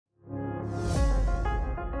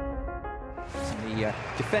The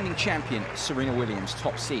defending champion, Serena Williams,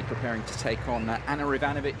 top seed, preparing to take on Ana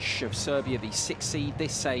Ivanovic of Serbia, the 6th seed.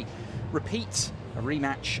 This a repeat, a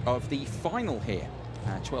rematch of the final here,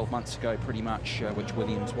 12 months ago pretty much, which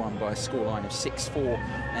Williams won by a scoreline of 6-4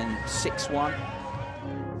 and 6-1.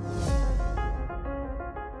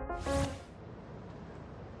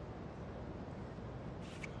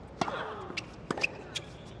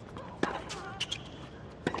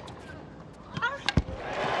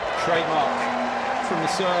 Trademark from the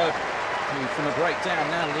Serb, who from a breakdown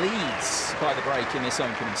now leads by the break in this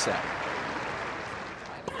opening set.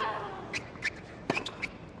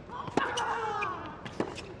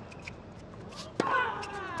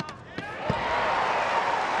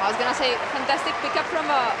 I was gonna say, fantastic pickup from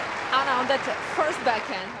Ana on that first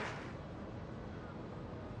backhand.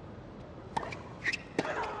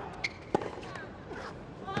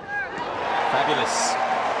 Fabulous.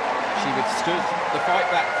 She withstood the fight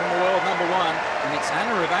back from the world #1, and it's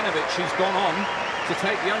Ana Ivanovic who's gone on to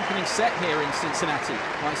take the opening set here in Cincinnati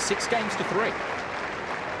by 6 games to 3.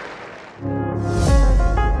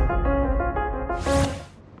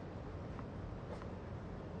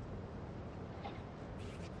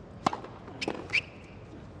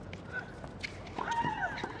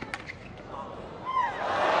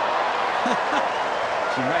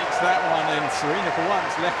 She makes that one, and Serena for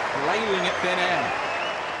once left flailing at thin air.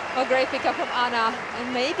 A great pickup from Ana,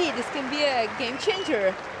 and maybe this can be a game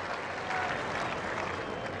changer.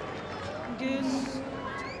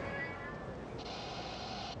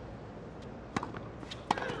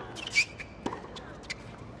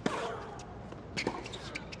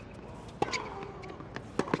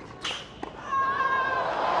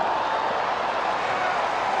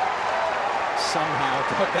 Somehow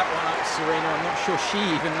got that one up, Serena. I'm not sure she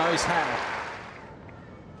even knows how.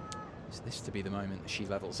 Is this to be the moment that she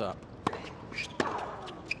levels up? The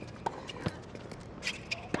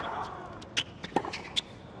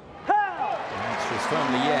answer is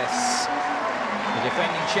firmly yes. The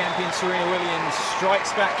defending champion Serena Williams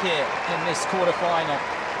strikes back here in this quarterfinal.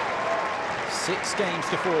 6 games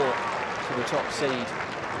to 4 to the top seed,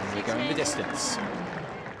 and we're going the distance.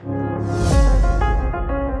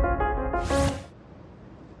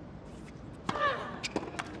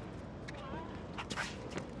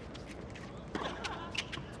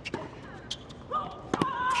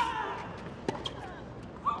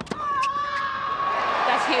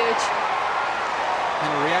 Huge.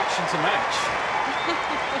 And a reaction to match.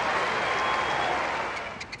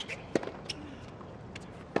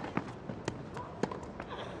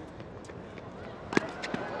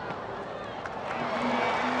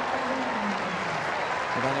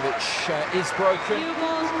 Ivanovic is broken.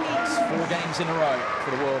 It's 4 games in a row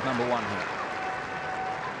for the world #1 here.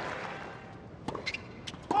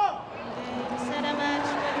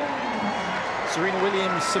 Serena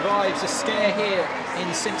Williams survives a scare here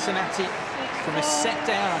in Cincinnati from a set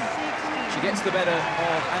down. She gets the better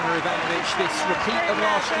of Ana Ivanovic. This repeat of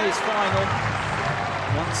last year's final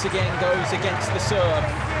once again goes against the Serb,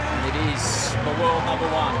 and it is the world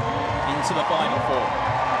 #1 into the Final 4.